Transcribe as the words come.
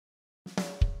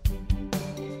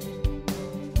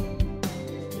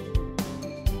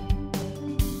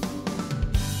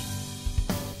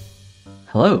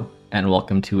Hello, and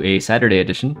welcome to a Saturday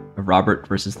edition of Robert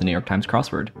versus the New York Times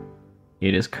Crossword.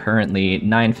 It is currently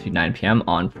 9:59 p.m.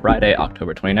 on Friday,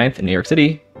 October 29th in New York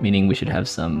City, meaning we should have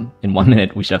in 1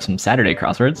 minute, we should have some Saturday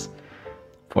crosswords.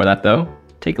 For that though,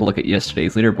 take a look at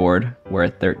yesterday's leaderboard, where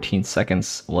 13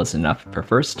 seconds was enough for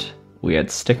first. We had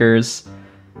stickers,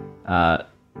 the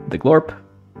Glorp,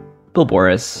 Bill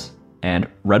Boris, and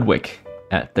Rudwick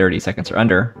at 30 seconds or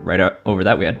under. Right over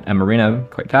that we had Emarina,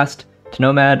 quite fast,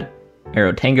 Nomad,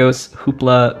 Aero Tangos,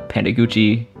 Hoopla,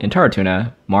 Pandagucci, Intaro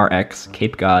Tuna, Mar X,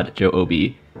 Cape God, Joe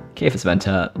Obi, Kefis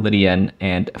Venta, Lydian,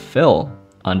 and Phil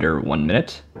under 1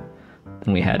 minute.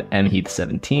 Then we had M Heath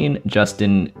 17,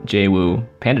 Justin, J Woo,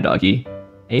 Panda Doggy,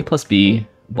 A plus B,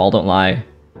 Ball Don't Lie,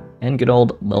 and good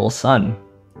old Lil Sun.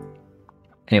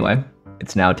 Anyway,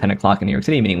 it's now 10 o'clock in New York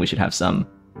City, meaning we should have some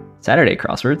Saturday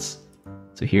crosswords.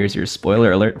 So here's your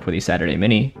spoiler alert for the Saturday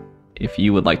mini. If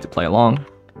you would like to play along,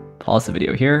 pause the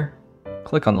video here,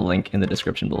 click on the link in the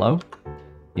description below.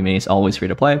 The mini is always free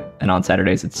to play, and on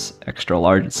Saturdays it's extra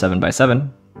large, it's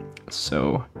 7x7.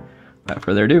 So without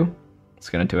further ado, let's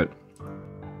get into it.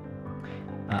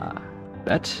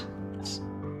 Bet,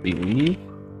 believe,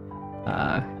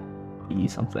 E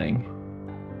something.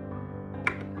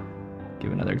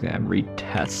 Give another exam,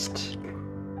 retest,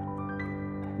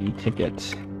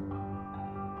 E-ticket,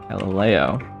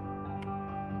 Galileo,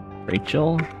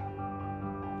 Rachel,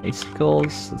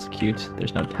 Icicles, that's cute,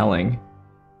 there's no telling.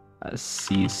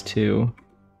 C's 2,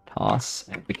 Toss,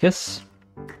 and the Kiss.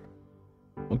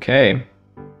 Okay.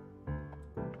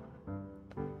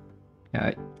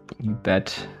 Yeah, you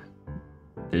bet.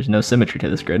 There's no symmetry to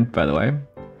this grid, by the way.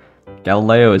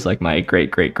 Galileo is like my great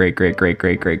grand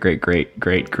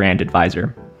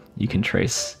advisor. You can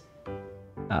trace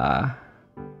my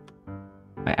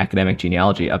academic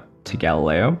genealogy up to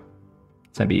Galileo.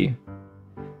 So that'd be,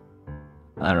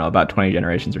 I don't know, about 20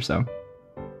 generations or so.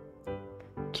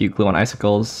 Cute Glue on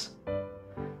Icicles.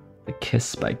 The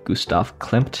Kiss by Gustav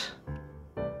Klimt.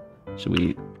 Should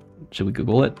we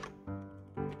Google it?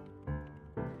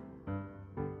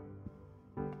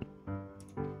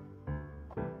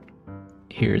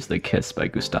 Here's The Kiss by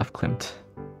Gustav Klimt.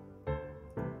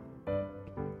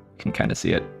 You can kind of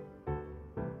see it.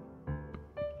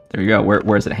 There you go.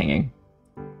 Where is it hanging?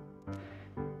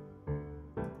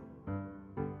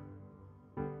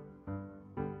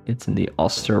 It's in the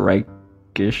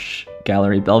Österreichische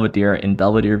Gallery Belvedere in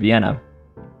Belvedere, Vienna.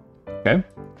 Okay,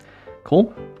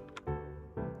 cool.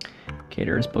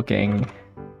 Caterers booking.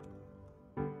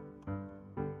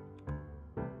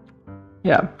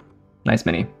 Yeah, nice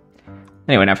mini.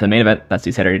 Anyway, now for the main event, that's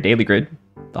the Saturday Daily Grid,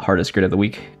 the hardest grid of the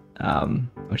week,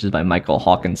 which is by Michael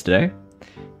Hawkins today.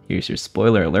 Here's your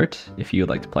spoiler alert. If you would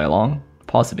like to play along,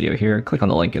 pause the video here, click on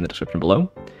the link in the description below.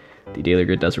 The Daily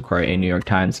Grid does require a New York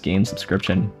Times game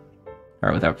subscription.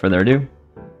 Alright, without further ado,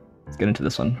 let's get into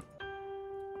this one.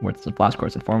 Words and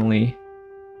flashcards informally.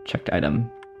 Checked item.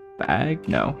 Bag?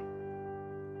 No.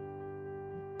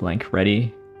 Blank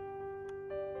ready.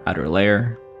 Outer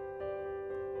layer.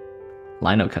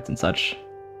 Lino cuts and such.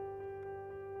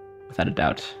 Without a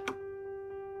doubt.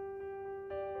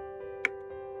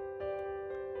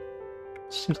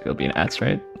 Seems like it'll be an S,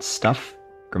 right? Stuff.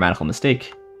 Grammatical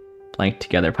mistake. Blank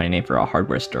together punny name for a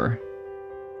hardware store.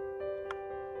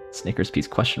 Snickers piece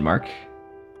question mark.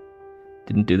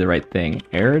 Didn't do the right thing.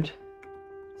 Aired.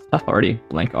 Stuff already.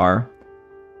 Blank R.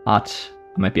 Hot.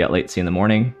 I might be out late, see you in the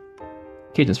morning.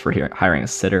 Occasions for hiring a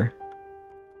sitter.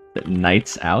 Is it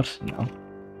nights out? No.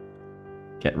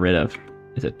 Get rid of.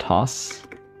 Is it toss?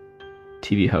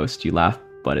 TV host, you laugh,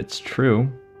 but it's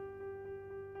true.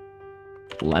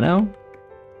 Leno?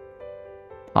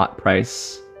 Hot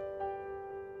price.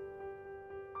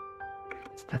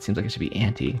 That seems like it should be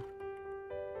anti.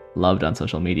 Loved on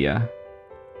social media.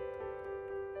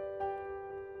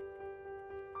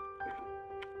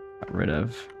 Got rid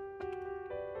of.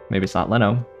 Maybe it's not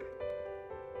Leno.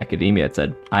 Academia, it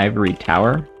said Ivory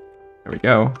Tower. There we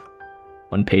go.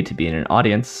 One paid to be in an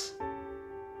audience.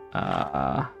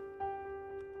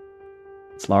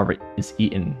 Slav is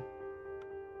eaten.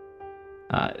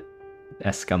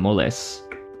 Escamoles.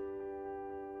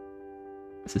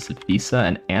 Is this a visa?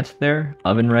 An ant there?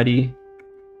 Oven ready?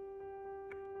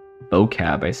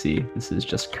 Vocab, I see. This is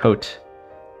just coat.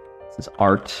 This is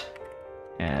art.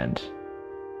 And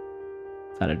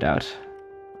without a doubt.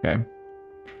 Okay.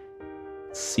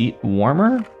 Seat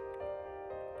warmer?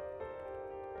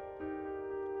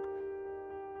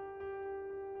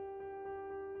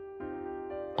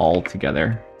 All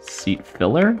together. Seat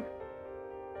filler?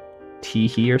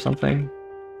 Teehee or something?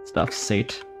 Stuff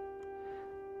sate.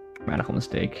 Grammatical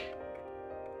mistake.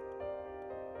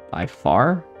 By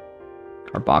far?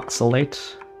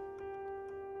 Carboxylate?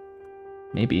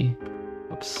 Maybe.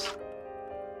 Oops.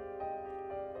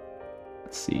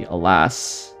 Let's see.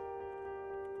 Alas.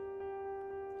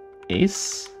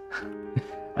 Ace?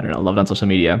 I don't know. Loved on social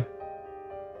media.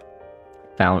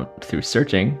 Found through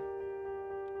searching.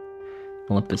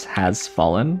 Olympus has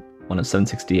fallen. 1 of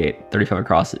 768. 35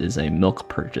 across is a milk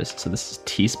purchase. So this is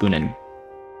teaspoon and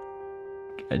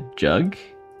a jug?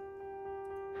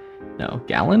 No,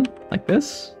 gallon? Like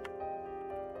this?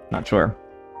 Not sure.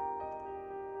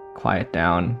 Quiet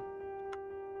down.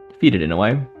 Defeated in a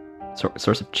way.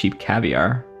 Source of cheap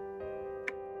caviar.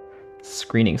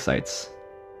 Screening sites.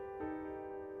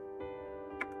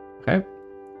 Okay.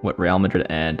 What Real Madrid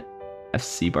and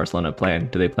FC Barcelona play in?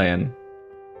 Do they play in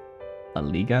La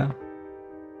Liga?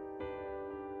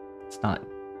 It's not.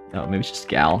 No, maybe it's just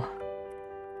Gal.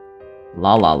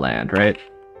 La La Land, right?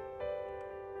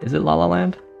 Is it La La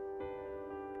Land?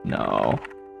 No.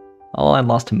 La La Land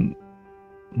lost to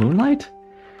Moonlight?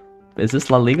 Is this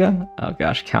La Liga? Oh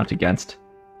gosh, count against.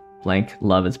 Blank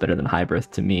love is better than high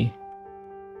birth to me.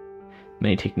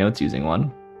 Many take notes using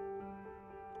one.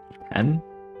 Pen.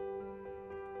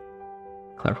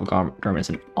 Clerical garments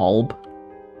and alb.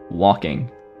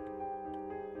 Walking.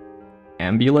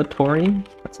 Ambulatory.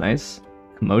 That's nice.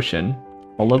 Commotion.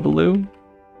 Hullabaloo.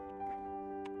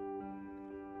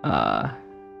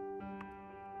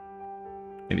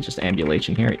 Maybe it's just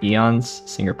ambulation here. Eons.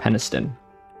 Singer Peniston.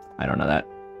 I don't know that.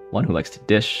 One who likes to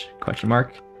dish. Question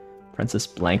mark. Princess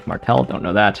Blank Martell. Don't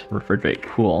know that. Refrigerate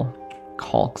cool.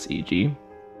 Calks, e.g.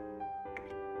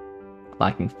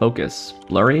 Lacking focus.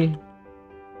 Blurry.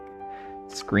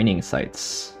 Screening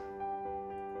sites.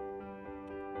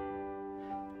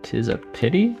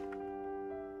 TISAPITY?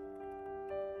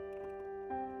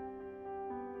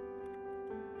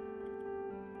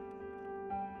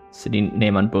 City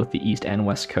name on both the east and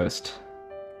west coast.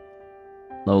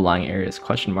 Low-lying areas,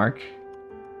 question mark.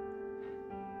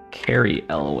 Carry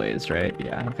Elways, right?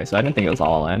 Yeah, okay, so I didn't think it was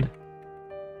all land.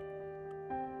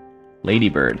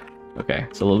 Ladybird. Okay,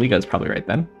 so La Liga is probably right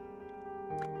then.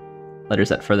 Letters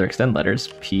that further extend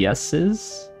letters.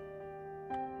 PS's?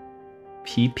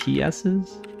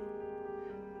 PPS's?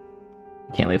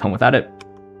 Can't leave home without it.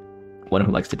 One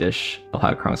who likes to dish.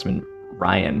 Ohio Congressman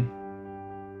Ryan.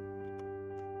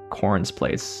 Corn's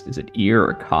place. Is it ear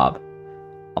or cob?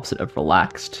 Opposite of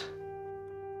relaxed.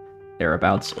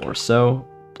 Thereabouts or so.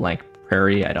 Blank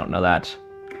prairie. I don't know that.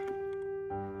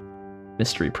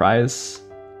 Mystery prize.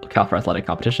 Locale for athletic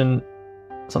competition.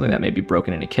 Something that may be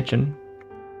broken in a kitchen.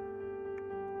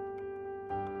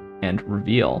 And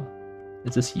reveal.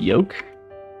 Is this yoke?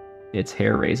 It's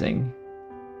hair raising.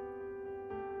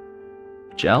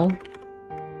 Gel?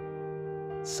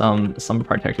 Some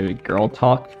part activity. Girl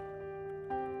talk.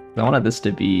 I wanted this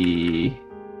to be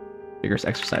vigorous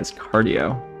exercise,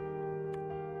 cardio.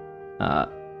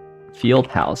 Field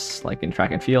house, like in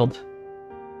track and field.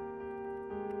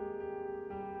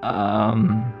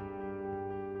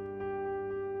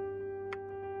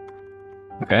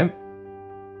 Okay.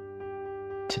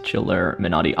 Titular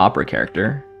Menotti opera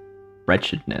character.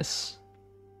 Wretchedness.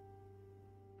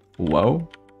 Whoa.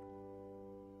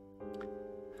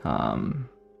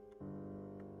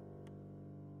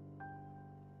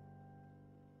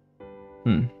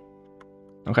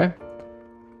 Okay.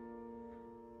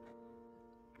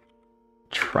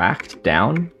 Tracked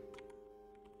down.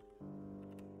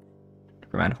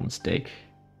 Grammatical mistake.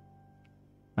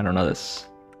 I don't know this.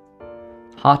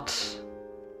 Hot.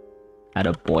 At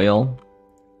a boil.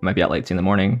 Might be out late in the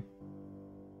morning.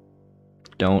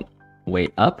 Don't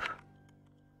wait up.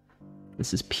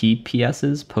 This is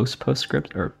PPS's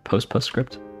postscript or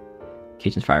postscript.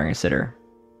 Occasions firing a sitter.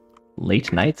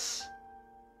 Late nights.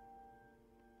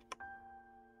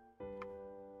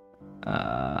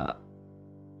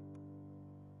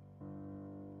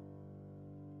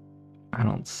 I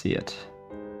don't see it.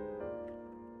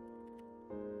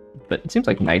 But it seems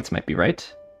like nights might be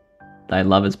right. Thy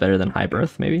love is better than high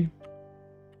birth, maybe?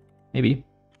 Maybe.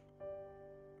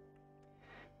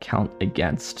 Count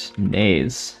against.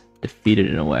 Nays. Defeated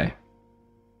in a way.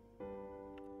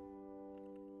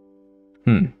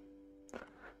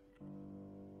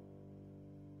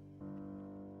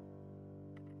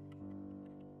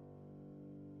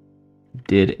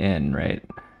 Did in, right?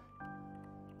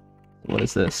 What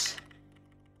is this?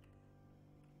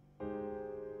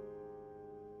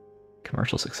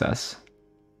 Commercial success.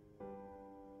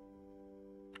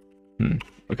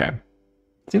 Okay.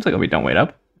 Seems like we don't wait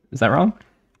up. Is that wrong?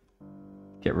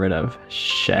 Get rid of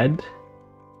shed.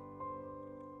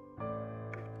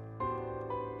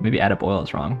 Maybe add up oil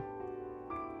is wrong.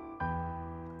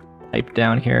 Type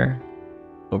down here.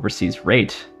 Overseas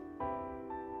rate.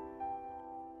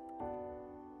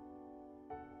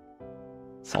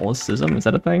 SOLECISM, is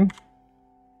that a thing?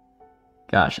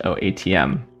 Gosh, oh,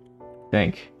 ATM.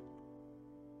 Think.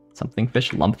 Something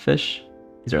fish, lumpfish?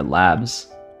 These are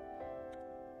labs.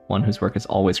 One whose work is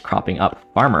always cropping up.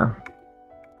 Farmer.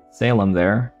 Salem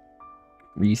there.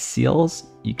 Reseals?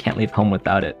 You can't leave home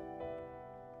without it.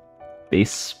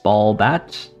 Baseball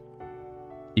bat?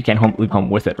 You can't leave home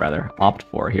with it, rather. Opt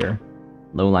for here.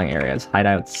 Low-lying areas.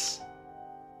 Hideouts.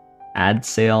 Ad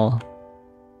sale.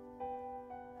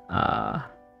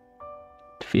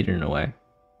 Defeated in a way.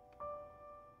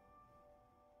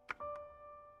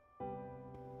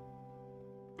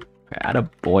 Okay, add a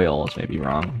boil is maybe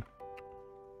wrong.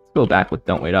 Let's go back with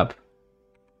Don't Wait Up.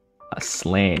 A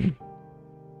slain.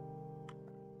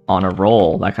 On a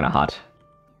roll, that kind of hot.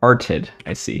 Hearted,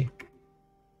 I see.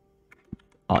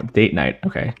 Date night,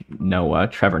 okay. Noah,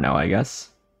 Trevor Noah, I guess.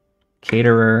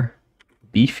 Caterer,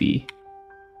 beefy.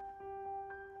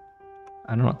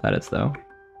 I don't know what that is though.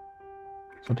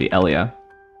 This will be Elia.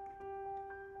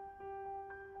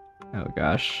 Oh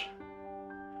gosh.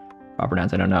 Proper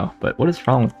nouns, I don't know. But what is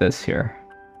wrong with this here?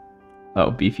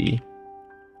 Oh, beefy.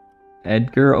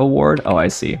 Edgar Award? Oh, I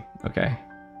see. Okay.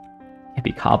 Can't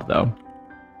be Cobb though.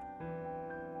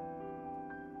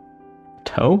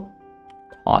 Toe?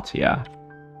 Hot, yeah.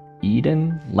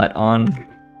 Eden? Let on?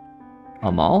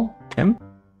 Amal? Tim?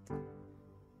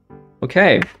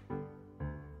 Okay.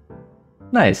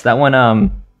 Nice. That one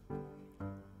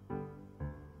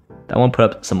put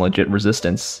up some legit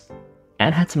resistance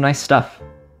and had some nice stuff.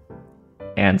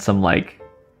 And some like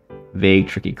vague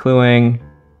tricky cluing,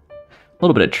 a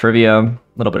little bit of trivia, a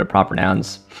little bit of proper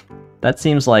nouns. That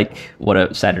seems like what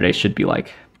a Saturday should be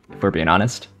like, if we're being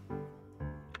honest.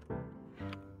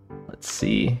 Let's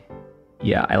see.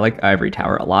 Yeah, I like Ivory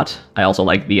Tower a lot. I also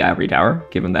like the Ivory Tower,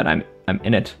 given that I'm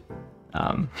in it.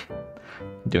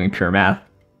 Doing pure math.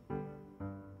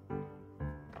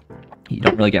 You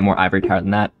don't really get more Ivory Tower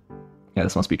than that. Yeah,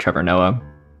 this must be Trevor Noah.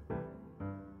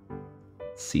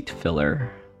 Seat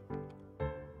filler.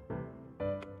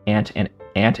 Ant,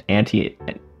 anti,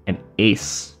 and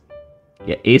ace.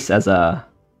 Yeah, ace as a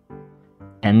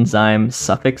enzyme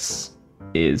suffix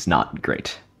is not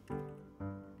great.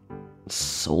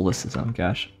 Solecism,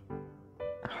 gosh.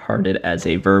 Hearted as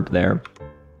a verb there.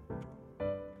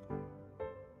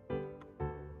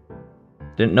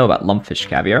 Didn't know about lumpfish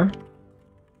caviar.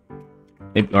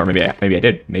 Or maybe I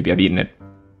did. Maybe I've eaten it.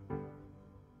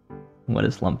 What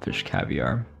is lumpfish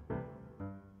caviar?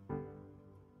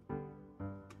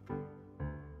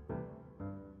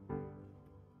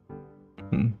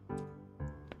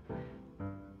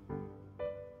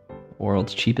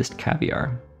 World's cheapest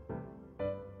caviar.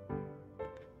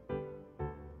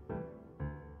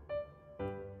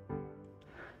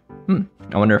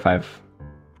 I wonder if I've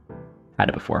had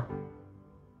it before.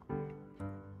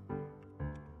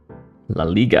 La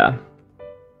Liga.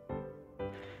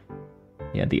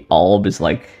 Yeah, the alb is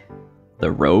like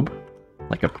the robe,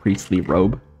 like a priestly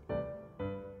robe.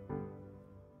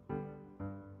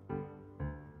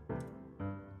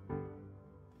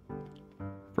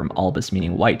 From albus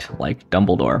meaning white, like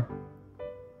Dumbledore.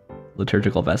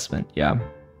 Liturgical vestment, yeah.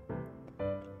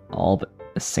 Alb,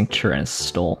 a cincture and a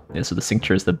stole. Yeah, so the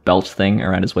cincture is the belt thing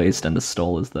around his waist, and the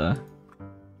stole is the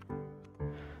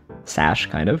sash,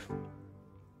 kind of.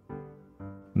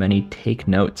 Many take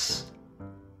notes.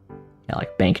 Yeah,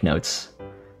 like bank notes.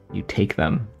 You take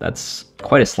them. That's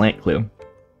quite a slant clue.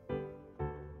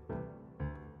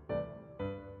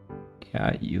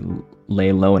 Yeah, you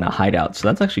lay low in a hideout, so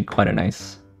that's actually quite a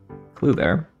nice clue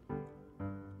there.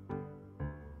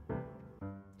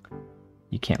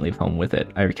 You can't leave home with it.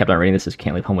 I kept on reading this as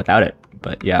can't leave home without it.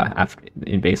 But yeah,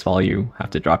 in baseball, you have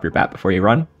to drop your bat before you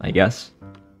run, I guess.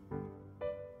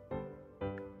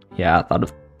 Yeah, I thought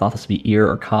this would be ear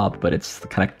or cob, but it's the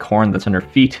kind of corn that's under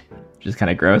feet, which is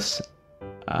kind of gross.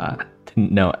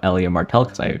 Didn't know Elia Martell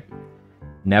because I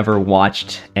never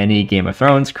watched any Game of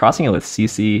Thrones. Crossing it with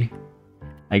CC,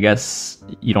 I guess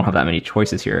you don't have that many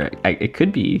choices here. It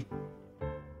could be...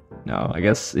 No, I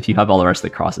guess if you have all the rest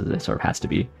of the crosses, it sort of has to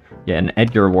be. Yeah, an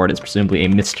Edgar Award is presumably a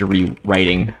mystery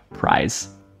writing prize.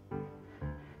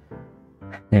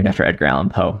 Named after Edgar Allan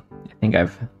Poe. I think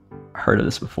I've heard of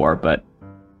this before, but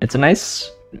it's a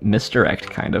nice misdirect,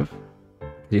 kind of.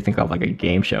 You think of like a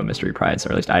game show mystery prize, or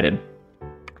at least I did.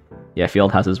 Yeah,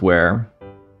 field houses where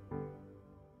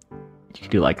you could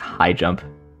do like high jump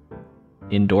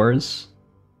indoors,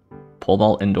 pole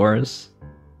vault indoors,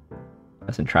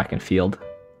 as in track and field.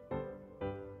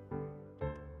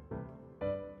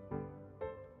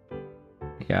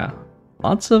 Yeah,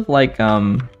 lots of like,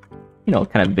 you know,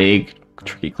 kind of vague,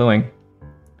 tricky cluing.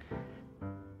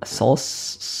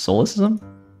 Solecism?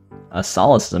 A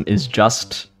solecism is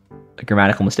just a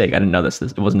grammatical mistake. I didn't know this.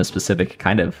 It wasn't a specific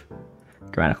kind of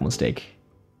grammatical mistake.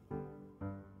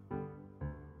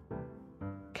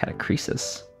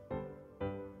 Catachresis.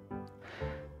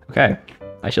 Okay,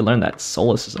 I should learn that.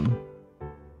 Solecism.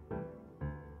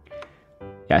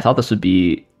 Yeah, I thought this would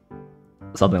be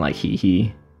something like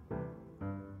he.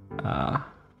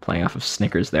 Playing off of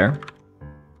Snickers there.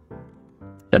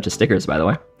 Bunch of stickers, by the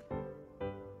way.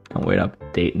 Don't wait up.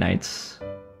 Date nights.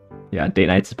 Yeah, date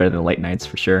nights is better than late nights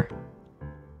for sure.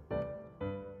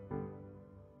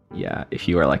 Yeah, if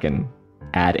you are like an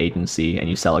ad agency and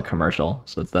you sell a commercial,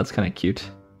 so that's kind of cute.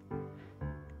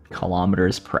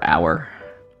 Kilometers per hour.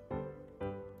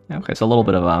 Okay, so a little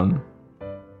bit of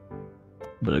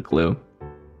glue.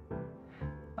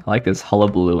 I like this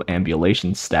hullabaloo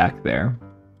ambulation stack there.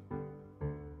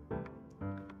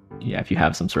 Yeah, if you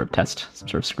have some sort of test, some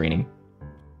sort of screening.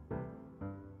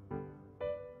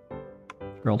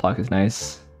 Girl talk is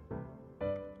nice.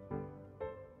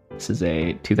 This is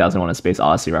a 2001: A Space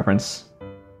Odyssey reference.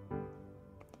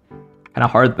 Kind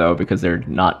of hard though, because they're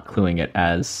not cluing it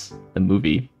as the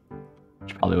movie,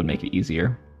 which probably would make it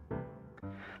easier.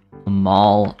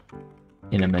 Amal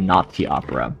in a Menotti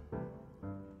opera.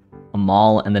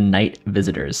 Amal and the Night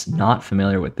Visitors. Not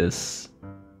familiar with this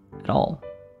at all.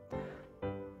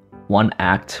 One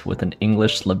act with an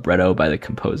English libretto by the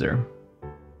composer.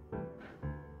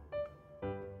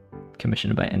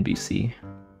 Commissioned by NBC.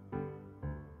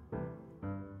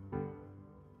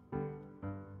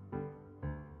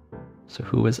 So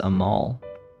who is Amal?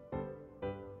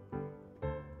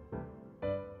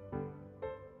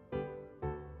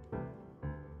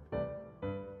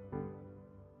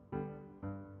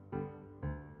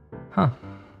 Huh.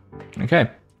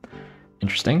 Okay.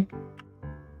 Interesting.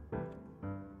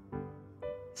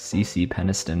 C.C.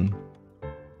 Peniston.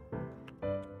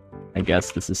 I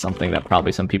guess this is something that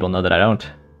probably some people know that I don't.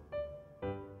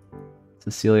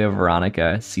 Cecilia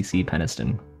Veronica C.C.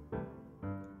 Peniston.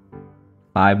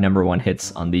 5 #1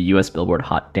 hits on the US Billboard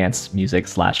Hot Dance Music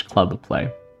 / Club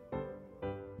Play.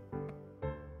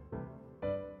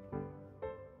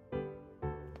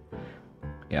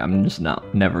 Yeah, I'm just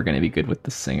never going to be good with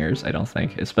the singers, I don't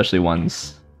think. Especially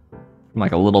ones from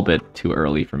like a little bit too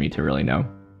early for me to really know.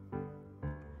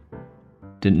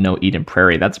 Didn't know Eden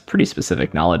Prairie. That's pretty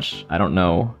specific knowledge. I don't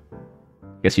know. I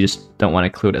guess you just don't want to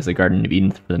clue it as the Garden of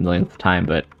Eden for the millionth time,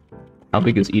 but how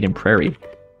big is Eden Prairie?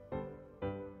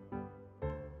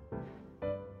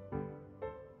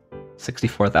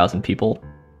 64,000 people?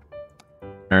 I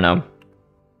don't know.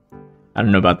 I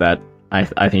don't know about that. I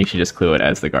think you should just clue it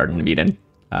as the Garden of Eden.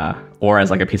 Or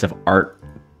as like a piece of art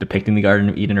depicting the Garden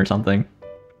of Eden or something.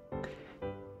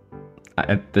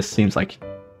 This seems like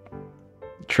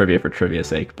trivia for trivia's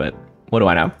sake, but what do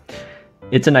I know?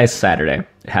 It's a nice Saturday.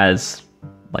 It has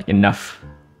like enough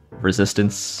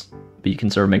resistance, but you can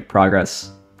sort of make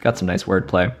progress. Got some nice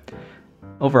wordplay.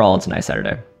 Overall, it's a nice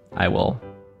Saturday. I will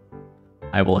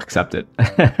accept it.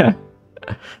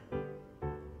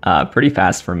 Pretty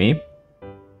fast for me.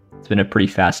 It's been a pretty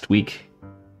fast week.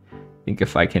 I think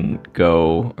if I can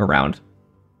go around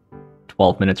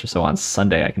 12 minutes or so on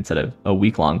Sunday, I can set a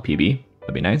week-long PB.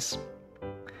 That'd be nice.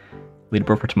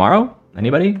 Leaderboard for tomorrow?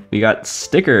 Anybody? We got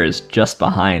stickers just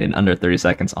behind in under 30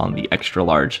 seconds on the extra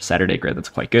large Saturday grid. That's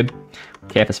quite good.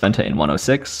 KFS Venta in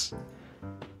 106.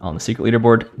 On the secret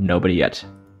leaderboard, nobody yet.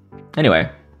 Anyway,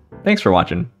 thanks for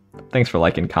watching. Thanks for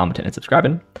liking, commenting, and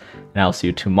subscribing. And I'll see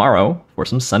you tomorrow for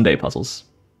some Sunday puzzles.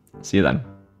 See you then.